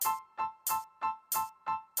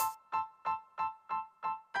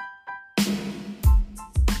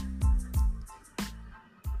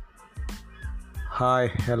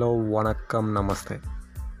Hi, hello, vanakkam, namaste.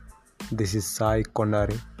 This is Sai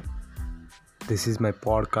Kondari. This is my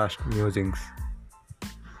podcast musings.